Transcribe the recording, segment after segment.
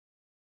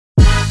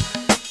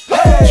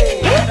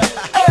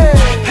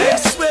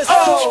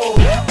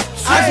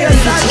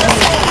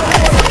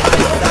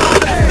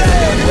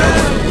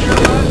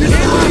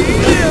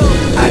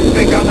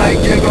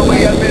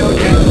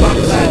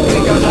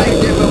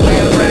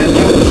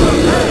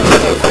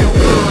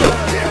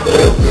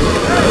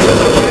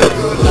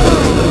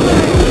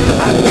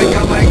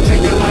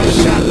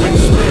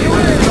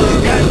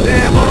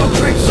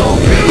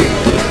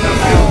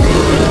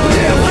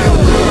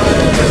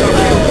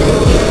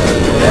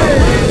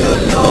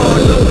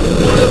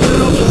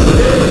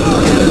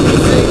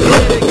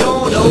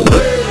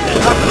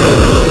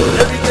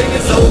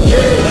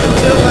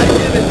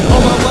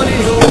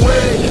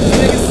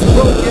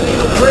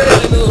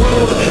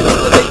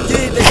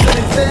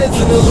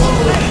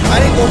I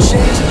ain't gon'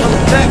 change,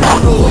 coming back to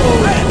the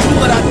hood. Do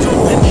what I do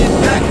and get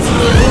back to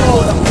the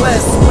hood. I'm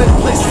blessed with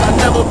places I've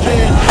never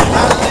been.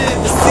 I live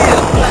to see a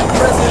black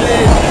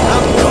president.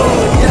 I'm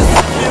good, yes,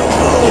 I feel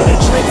good.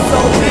 Drinks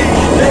on me,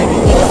 baby,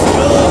 what's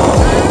good?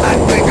 I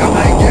think I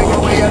might give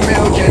away $1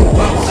 million.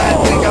 I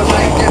think I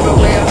might give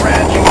away a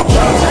brand new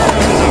truck.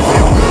 Cause I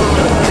feel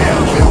good, yeah,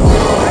 I feel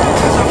good.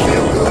 Cause I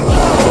feel good.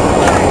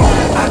 Hey,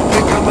 I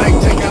think I might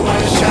take a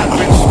little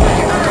shopping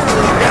spree.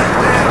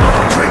 Goddamn,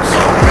 drinks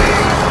on me.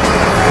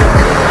 Cause I feel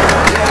good,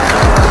 yeah, I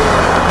feel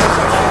good. Cause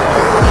I feel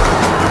good.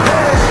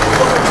 Hey,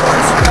 for the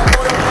ones who got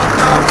more than one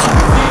mouth to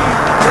feed.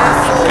 They're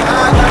so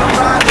high, gotta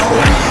ride on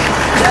me.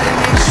 Daddy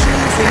needs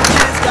shoes and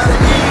kids gotta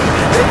eat.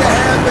 They can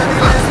have every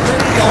last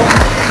penny on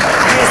me.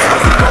 Yeah,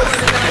 Swizzy rolling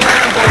in that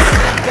Lambo.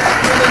 Sit back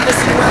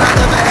reminiscing when I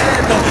never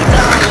had no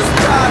dollars.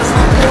 God is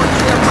my boy,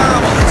 dear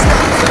mama.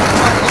 Stocks and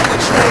money like a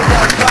train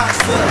that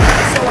boxer.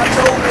 So I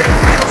know what it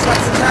feels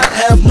like to not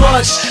have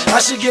much. I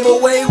should give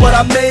away what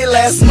I made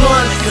last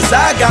month, cause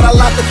I got a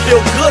lot to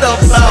feel good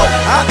about.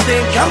 I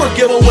think I'ma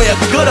give away a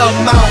good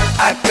amount.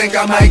 I think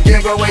I might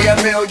give away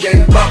 $1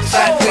 million.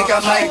 I think I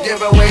might give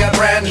away a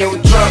brand new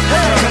truck.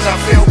 Cause I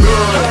feel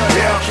good,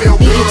 yeah, I feel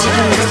good.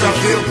 Cause I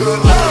feel good.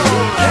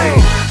 Hey,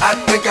 I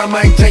think I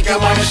might take a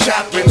little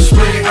shopping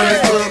spree.